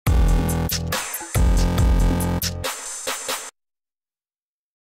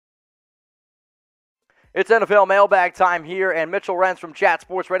It's NFL mailbag time here, and Mitchell Renz from Chat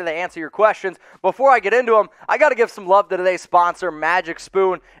Sports ready to answer your questions. Before I get into them, I got to give some love to today's sponsor, Magic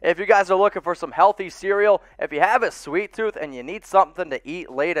Spoon. If you guys are looking for some healthy cereal, if you have a sweet tooth and you need something to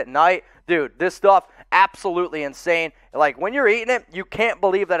eat late at night, dude, this stuff, absolutely insane. Like, when you're eating it, you can't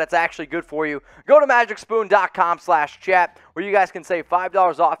believe that it's actually good for you. Go to magicspoon.com/chat, where you guys can save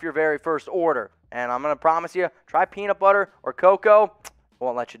 $5 off your very first order. And I'm going to promise you, try peanut butter or cocoa.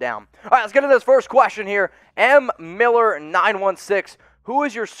 Won't let you down. All right, let's get into this first question here. M. Miller916, who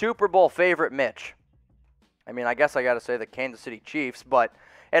is your Super Bowl favorite, Mitch? I mean, I guess I got to say the Kansas City Chiefs, but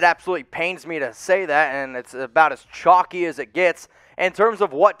it absolutely pains me to say that, and it's about as chalky as it gets. In terms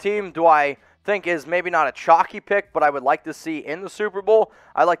of what team do I think is maybe not a chalky pick, but I would like to see in the Super Bowl,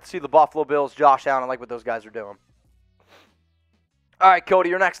 I'd like to see the Buffalo Bills, Josh Allen. I like what those guys are doing. All right,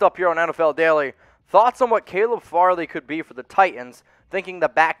 Cody, you're next up here on NFL Daily. Thoughts on what Caleb Farley could be for the Titans, thinking the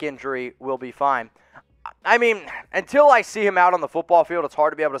back injury will be fine. I mean, until I see him out on the football field, it's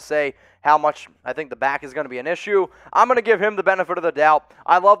hard to be able to say how much I think the back is going to be an issue. I'm going to give him the benefit of the doubt.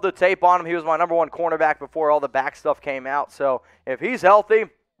 I love the tape on him. He was my number one cornerback before all the back stuff came out. So if he's healthy,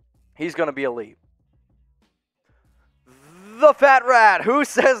 he's going to be elite. The Fat Rat, who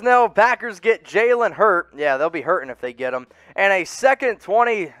says no? Packers get Jalen Hurts. Yeah, they'll be hurting if they get him. And a second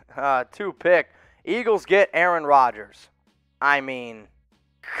 22 pick. Eagles get Aaron Rodgers. I mean,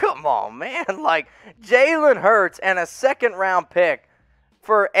 come on, man. Like, Jalen Hurts and a second-round pick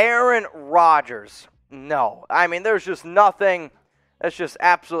for Aaron Rodgers. No. I mean, there's just nothing. That's just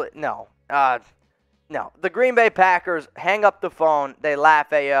absolutely no. No. The Green Bay Packers hang up the phone. They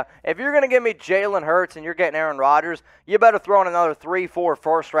laugh at you. If you're going to give me Jalen Hurts and you're getting Aaron Rodgers, you better throw in another 3-4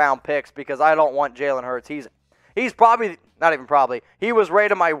 first-round picks because I don't want Jalen Hurts. He's probably, not even probably, he was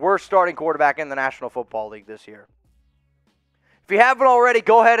rated my worst starting quarterback in the National Football League this year. If you haven't already,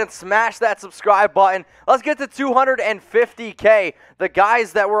 go ahead and smash that subscribe button. Let's get to 250K. The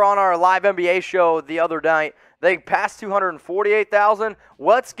guys that were on our live NBA show the other night, they passed 248,000.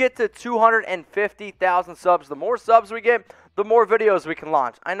 Let's get to 250,000 subs. The more subs we get, the more videos we can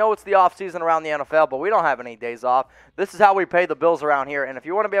launch. I know it's the offseason around the NFL, but we don't have any days off. This is how we pay the bills around here. And if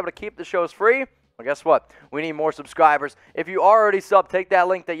you want to be able to keep the shows free, well, guess what? We need more subscribers. If you already subbed, take that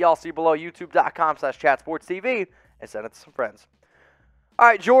link that y'all see below, youtube.com/chatsportstv, and send it to some friends. All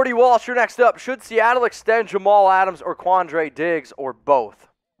right, Jordy Walsh, you're next up. Should Seattle extend Jamal Adams or Quandre Diggs or both?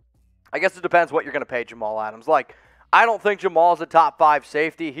 I guess it depends what you're going to pay Jamal Adams. Like, I don't think Jamal's a top 5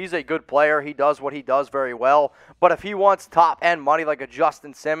 safety. He's a good player. He does what he does very well. But if he wants top-end money like a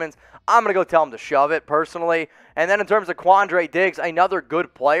Justin Simmons, I'm going to go tell him to shove it personally. And then in terms of Quandre Diggs, another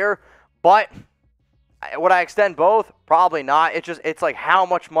good player. But would I extend both? Probably not. It's like, how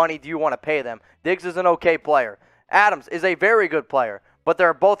much money do you want to pay them? Diggs is an okay player. Adams is a very good player. But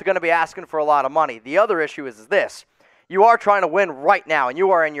they're both going to be asking for a lot of money. The other issue is this. You are trying to win right now, and you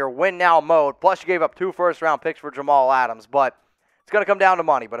are in your win-now mode. Plus, you gave up 2 first-round picks for Jamal Adams. But it's going to come down to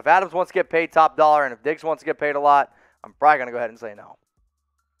money. But if Adams wants to get paid top dollar and if Diggs wants to get paid a lot, I'm probably going to go ahead and say no. All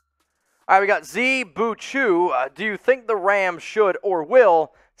right, we got Z Buchu. Do you think the Rams should or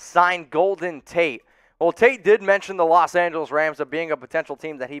will sign Golden Tate? Well, Tate did mention the Los Angeles Rams as being a potential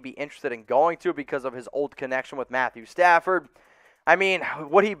team that he'd be interested in going to because of his old connection with Matthew Stafford. I mean,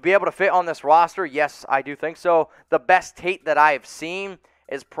 would he be able to fit on this roster? Yes, I do think so. The best Tate that I have seen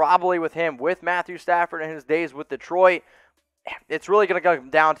is probably with him, with Matthew Stafford in his days with Detroit. It's really going to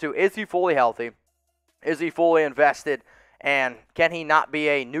come down to, is he fully healthy? Is he fully invested? And can he not be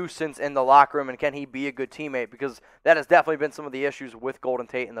a nuisance in the locker room? And can he be a good teammate? Because that has definitely been some of the issues with Golden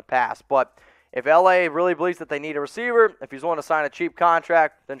Tate in the past. But if LA really believes that they need a receiver, if he's willing to sign a cheap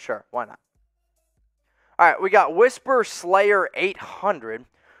contract, then sure, why not? All right, we got Whisper Slayer 800.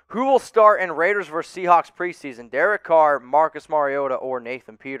 Who will start in Raiders vs. Seahawks preseason? Derek Carr, Marcus Mariota, or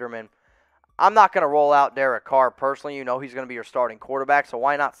Nathan Peterman? I'm not going to roll out Derek Carr personally. You know he's going to be your starting quarterback, so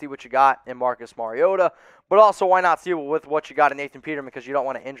why not see what you got in Marcus Mariota? But also, why not see with what you got in Nathan Peterman because you don't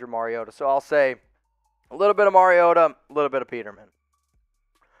want to injure Mariota. So I'll say a little bit of Mariota, a little bit of Peterman.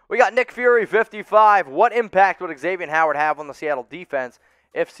 We got Nick Fury 55. What impact would Xavien Howard have on the Seattle defense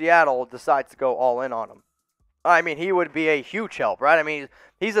if Seattle decides to go all in on him? I mean, he would be a huge help, right? I mean,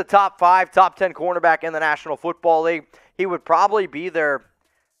 he's a top 5, top 10 cornerback in the National Football League. He would probably be their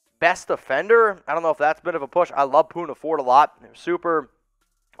best defender. I don't know if that's a bit of a push. I love Poona Ford a lot. They're super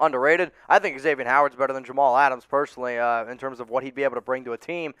underrated. I think Xavien Howard's better than Jamal Adams personally in terms of what he'd be able to bring to a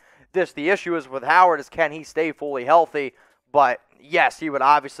team. The issue is with Howard is can he stay fully healthy? But yes, he would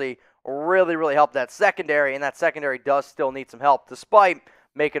obviously really, really help that secondary, and that secondary does still need some help despite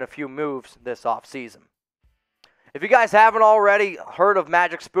making a few moves this offseason. If you guys haven't already heard of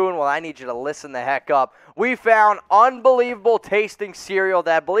Magic Spoon, well, I need you to listen the heck up. We found unbelievable tasting cereal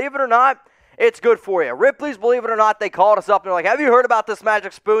that, believe it or not, it's good for you. Ripley's, believe it or not, they called us up and they're like, have you heard about this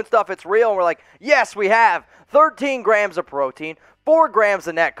Magic Spoon stuff? It's real. And we're like, yes, we have. 13 grams of protein, 4 grams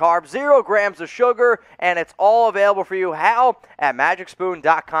of net carbs, 0 grams of sugar, and it's all available for you. How? At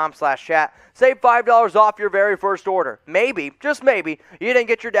magicspoon.com/chat. Save $5 off your very first order. Maybe, just maybe, you didn't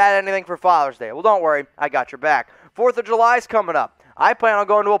get your dad anything for Father's Day. Well, don't worry, I got your back. 4th of July is coming up. I plan on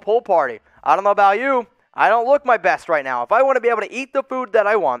going to a pool party. I don't know about you. I don't look my best right now. If I want to be able to eat the food that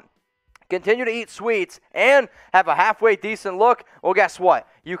I want, continue to eat sweets, and have a halfway decent look, well, guess what?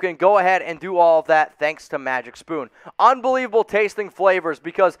 You can go ahead and do all of that thanks to Magic Spoon. Unbelievable tasting flavors,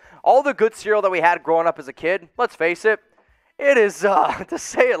 because all the good cereal that we had growing up as a kid, let's face it, it is, to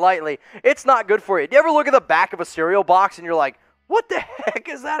say it lightly, it's not good for you. Do you ever look at the back of a cereal box and you're like, what the heck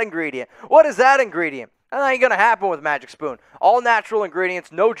is that ingredient? What is that ingredient? That ain't going to happen with Magic Spoon. All natural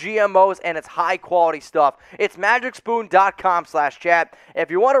ingredients, no GMOs, and it's high-quality stuff. It's magicspoon.com/chat. If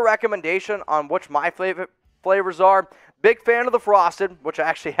you want a recommendation on which my favorite flavors are, big fan of the Frosted, which I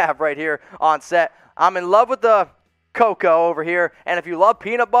actually have right here on set. I'm in love with the cocoa over here. And if you love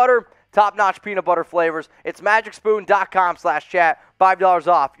peanut butter, top-notch peanut butter flavors, it's magicspoon.com/chat. $5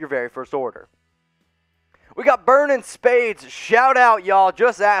 off your very first order. We got Burnin' Spades. Shout out, y'all.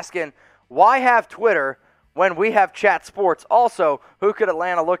 Just asking, why have Twitter when we have Chat Sports? Also, who could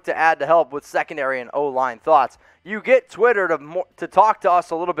Atlanta look to add to help with secondary and O-line thoughts? You get Twitter to talk to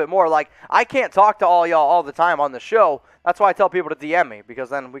us a little bit more. Like, I can't talk to all y'all all the time on the show. That's why I tell people to DM me, because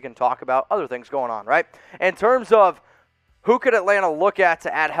then we can talk about other things going on, right? In terms of who could Atlanta look at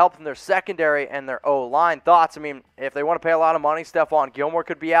to add help in their secondary and their O-line thoughts? I mean, if they want to pay a lot of money, Stephon Gilmore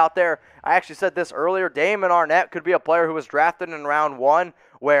could be out there. I actually said this earlier. Damon Arnett could be a player who was drafted in round 1,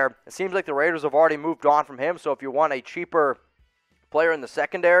 where it seems like the Raiders have already moved on from him. So if you want a cheaper player in the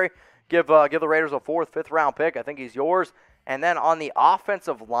secondary, give the Raiders a 4th, 5th round pick. I think he's yours. And then on the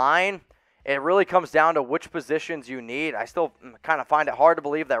offensive line, it really comes down to which positions you need. I still kind of find it hard to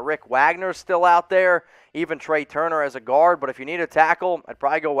believe that Rick Wagner's still out there, even Trey Turner as a guard. But if you need a tackle, I'd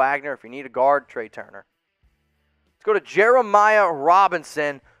probably go Wagner. If you need a guard, Trey Turner. Let's go to Jeremiah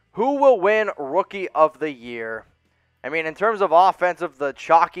Robinson. Who will win Rookie of the Year? I mean, in terms of offensive, the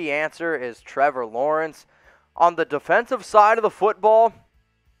chalky answer is Trevor Lawrence. On the defensive side of the football,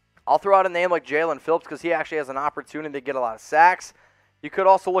 I'll throw out a name like Jalen Phillips, because he actually has an opportunity to get a lot of sacks. You could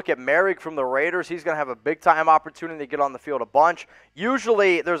also look at Merrick from the Raiders. He's going to have a big-time opportunity to get on the field a bunch.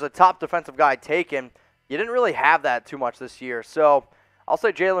 Usually, there's a top defensive guy taken. You didn't really have that too much this year. So, I'll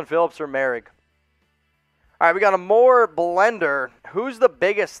say Jalen Phillips or Merrick. All right, we got a more blender. Who's the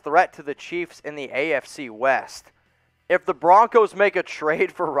biggest threat to the Chiefs in the AFC West? If the Broncos make a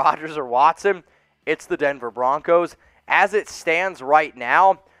trade for Rodgers or Watson, it's the Denver Broncos. As it stands right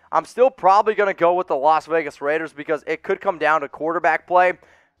now, I'm still probably going to go with the Las Vegas Raiders, because it could come down to quarterback play.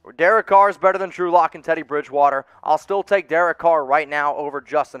 Derek Carr is better than Drew Lock and Teddy Bridgewater. I'll still take Derek Carr right now over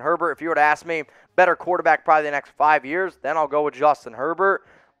Justin Herbert. If you were to ask me, better quarterback probably the next 5 years, then I'll go with Justin Herbert.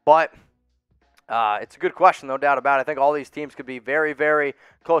 But it's a good question, no doubt about it. I think all these teams could be very, very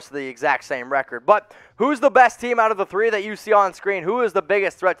close to the exact same record. But who's the best team out of the 3 that you see on screen? Who is the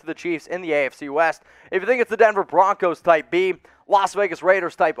biggest threat to the Chiefs in the AFC West? If you think it's the Denver Broncos, type B. Las Vegas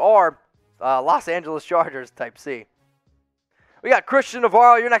Raiders, type R. Los Angeles Chargers, type C. We got Christian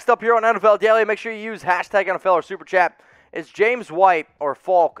Navarro. You're next up here on NFL Daily. Make sure you use hashtag NFL or Super Chat. Is James White or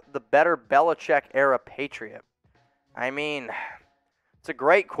Falk the better Belichick-era Patriot? I mean, it's a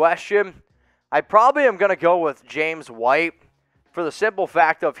great question. I probably am going to go with James White for the simple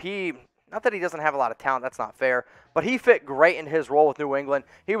fact of not that he doesn't have a lot of talent, that's not fair, but he fit great in his role with New England.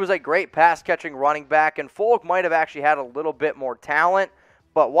 He was a great pass-catching running back, and Folk might have actually had a little bit more talent.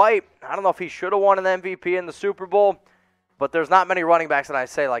 But White, I don't know if he should have won an MVP in the Super Bowl, but there's not many running backs that I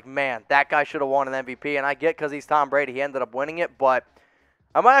say, like, man, that guy should have won an MVP. And I get because he's Tom Brady, he ended up winning it, but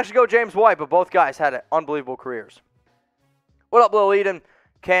I might actually go James White, but both guys had unbelievable careers. What up, Lil Eden?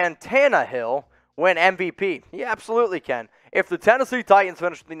 Can Tannehill win MVP? He absolutely can. If the Tennessee Titans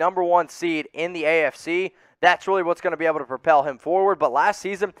finish the number 1 seed in the AFC, that's really what's going to be able to propel him forward. But last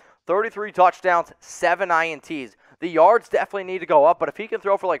season, 33 touchdowns, 7 INTs. The yards definitely need to go up, but if he can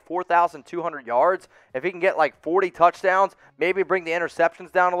throw for like 4,200 yards, if he can get like 40 touchdowns, maybe bring the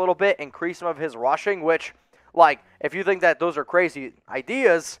interceptions down a little bit, increase some of his rushing, which, like, if you think that those are crazy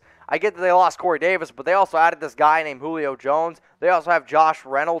ideas, I get that they lost Corey Davis, but they also added this guy named Julio Jones. They also have Josh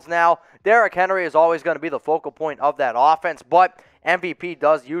Reynolds now. Derrick Henry is always going to be the focal point of that offense, but MVP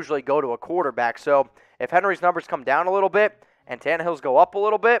does usually go to a quarterback. So if Henry's numbers come down a little bit and Tannehill's go up a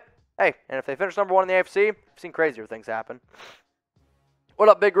little bit, Hey, and if they finish number 1 in the AFC, I've seen crazier things happen. What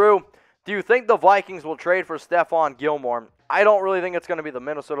up, Big Roo? Do you think the Vikings will trade for Stephon Gilmore? I don't really think it's going to be the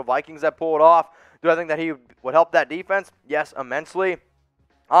Minnesota Vikings that pull it off. Do I think that he would help that defense? Yes, immensely.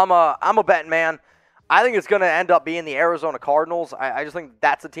 I'm a betting man. I think it's going to end up being the Arizona Cardinals. I just think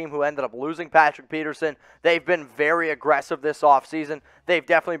that's the team who ended up losing Patrick Peterson. They've been very aggressive this offseason. They've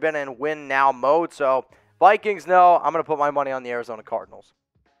definitely been in win-now mode. So, Vikings, no. I'm going to put my money on the Arizona Cardinals.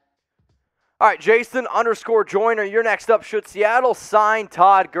 All right, Jason_Joyner, you're next up. Should Seattle sign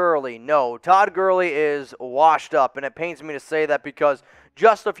Todd Gurley? No, Todd Gurley is washed up, and it pains me to say that because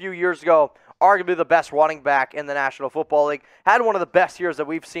just a few years ago, arguably the best running back in the National Football League, had one of the best years that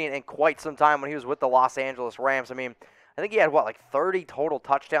we've seen in quite some time when he was with the Los Angeles Rams. I mean, I think he had, 30 total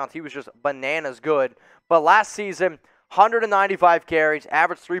touchdowns. He was just bananas good. But last season, 195 carries,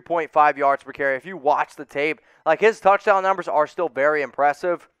 averaged 3.5 yards per carry. If you watch the tape, his touchdown numbers are still very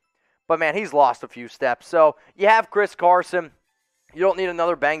impressive. But, man, he's lost a few steps. So, you have Chris Carson. You don't need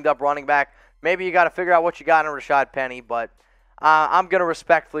another banged-up running back. Maybe you got to figure out what you got in Rashad Penny. But I'm going to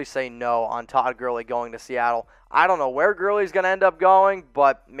respectfully say no on Todd Gurley going to Seattle. I don't know where Gurley's going to end up going,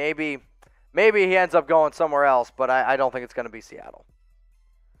 but maybe he ends up going somewhere else. But I don't think it's going to be Seattle.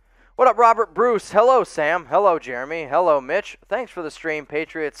 What up, Robert Bruce? Hello, Sam. Hello, Jeremy. Hello, Mitch. Thanks for the stream,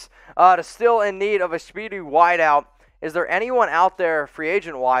 Patriots. Still in need of a speedy wideout. Is there anyone out there, free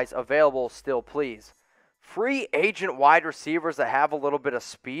agent-wise, available still, please? Free agent wide receivers that have a little bit of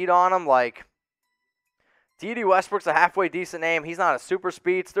speed on them, like D.D. Westbrook's a halfway decent name. He's not a super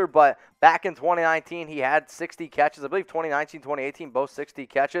speedster, but back in 2019, he had 60 catches. I believe 2019, 2018, both 60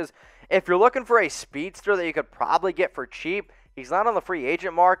 catches. If you're looking for a speedster that you could probably get for cheap, he's not on the free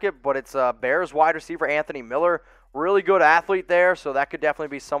agent market, but it's Bears wide receiver Anthony Miller. Really good athlete there, so that could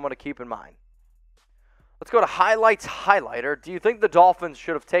definitely be someone to keep in mind. Let's go to Highlights Highlighter. Do you think the Dolphins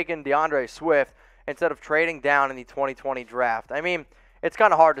should have taken DeAndre Swift instead of trading down in the 2020 draft? I mean, it's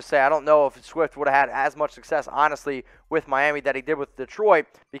kind of hard to say. I don't know if Swift would have had as much success, honestly, with Miami that he did with Detroit,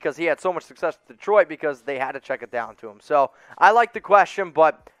 because he had so much success with Detroit because they had to check it down to him. So I like the question,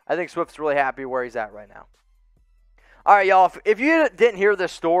 but I think Swift's really happy where he's at right now. All right, y'all, if you didn't hear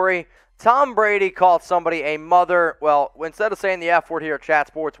this story, Tom Brady called somebody a mother. Well, instead of saying the F word here at Chat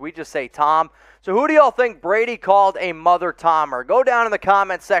Sports, we just say Tom. So who do y'all think Brady called a mother Tomer? Go down in the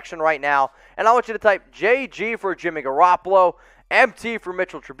comment section right now, and I want you to type JG for Jimmy Garoppolo, MT for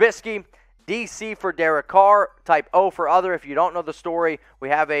Mitchell Trubisky, DC for Derek Carr, type O for other. If you don't know the story, we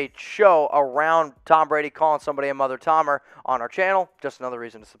have a show around Tom Brady calling somebody a mother Tomer on our channel. Just another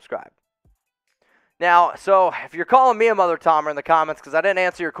reason to subscribe. Now, so if you're calling me a mother Tomer in the comments because I didn't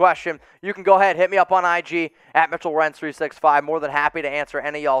answer your question, you can go ahead, hit me up on IG at Mitchell Renz 365. More than happy to answer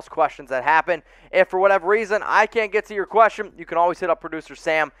any of y'all's questions that happen. If for whatever reason I can't get to your question, you can always hit up producer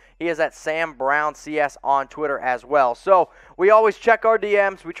Sam. He is at Sam Brown CS on Twitter as well. So we always check our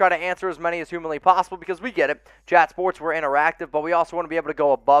DMs. We try to answer as many as humanly possible because we get it. Chat Sports, we're interactive, but we also want to be able to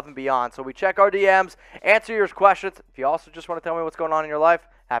go above and beyond. So we check our DMs, answer your questions. If you also just want to tell me what's going on in your life,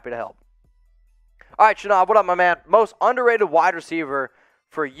 happy to help. All right, Shanab, what up, my man? Most underrated wide receiver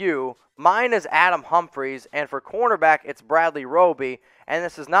for you. Mine is Adam Humphries, and for cornerback, it's Bradley Roby. And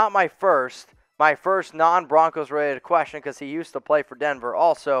this is not my first non-Broncos related question because he used to play for Denver.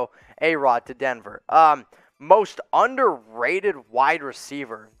 Also, A-Rod to Denver. Most underrated wide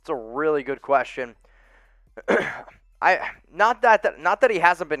receiver. It's a really good question. Not that he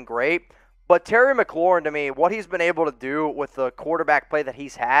hasn't been great, but Terry McLaurin, to me, what he's been able to do with the quarterback play that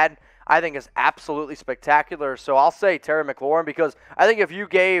he's had, I think is absolutely spectacular. So I'll say Terry McLaurin because I think if you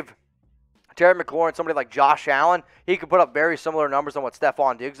gave Terry McLaurin somebody like Josh Allen, he could put up very similar numbers on what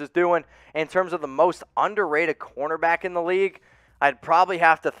Stephon Diggs is doing. In terms of the most underrated cornerback in the league, I'd probably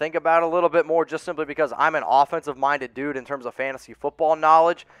have to think about it a little bit more just simply because I'm an offensive-minded dude in terms of fantasy football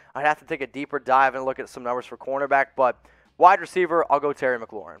knowledge. I'd have to take a deeper dive and look at some numbers for cornerback. But wide receiver, I'll go Terry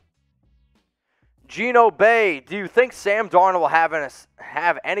McLaurin. Gino Bay, do you think Sam Darnold will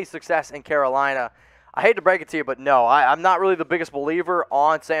have any success in Carolina? I hate to break it to you, but no. I'm not really the biggest believer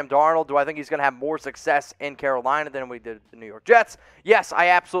on Sam Darnold. Do I think he's going to have more success in Carolina than we did the New York Jets? Yes, I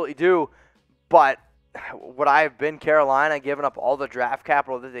absolutely do. But would I have been Carolina and given up all the draft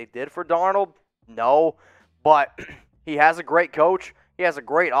capital that they did for Darnold? No. But he has a great coach. He has a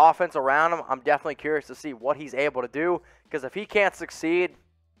great offense around him. I'm definitely curious to see what he's able to do because if he can't succeed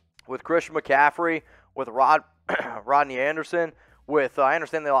with Christian McCaffrey, with Rodney Anderson, with I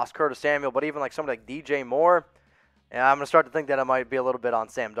understand they lost Curtis Samuel, but even like somebody like DJ Moore, I'm going to start to think that it might be a little bit on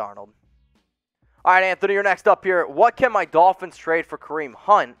Sam Darnold. All right, Anthony, you're next up here. What can my Dolphins trade for Kareem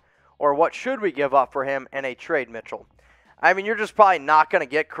Hunt, or what should we give up for him in a trade, Mitchell? I mean, you're just probably not going to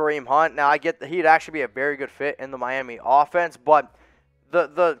get Kareem Hunt. Now, I get that he'd actually be a very good fit in the Miami offense, but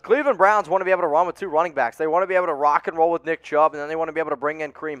the Cleveland Browns want to be able to run with 2 running backs. They want to be able to rock and roll with Nick Chubb, and then they want to be able to bring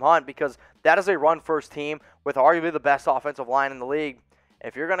in Kareem Hunt because that is a run-first team with arguably the best offensive line in the league.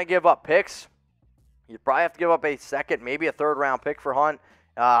 If you're going to give up picks, you probably have to give up a second, maybe a third-round pick for Hunt.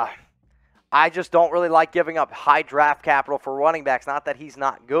 I just don't really like giving up high draft capital for running backs. Not that he's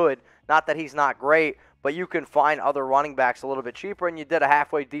not good, not that he's not great, but you can find other running backs a little bit cheaper, and you did a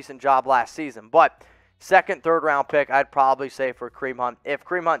halfway decent job last season. But second, third-round pick, I'd probably say for Kareem Hunt. If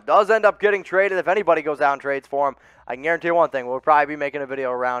Kareem Hunt does end up getting traded, if anybody goes out and trades for him, I can guarantee you one thing. We'll probably be making a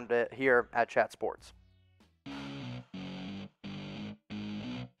video around it here at Chat Sports.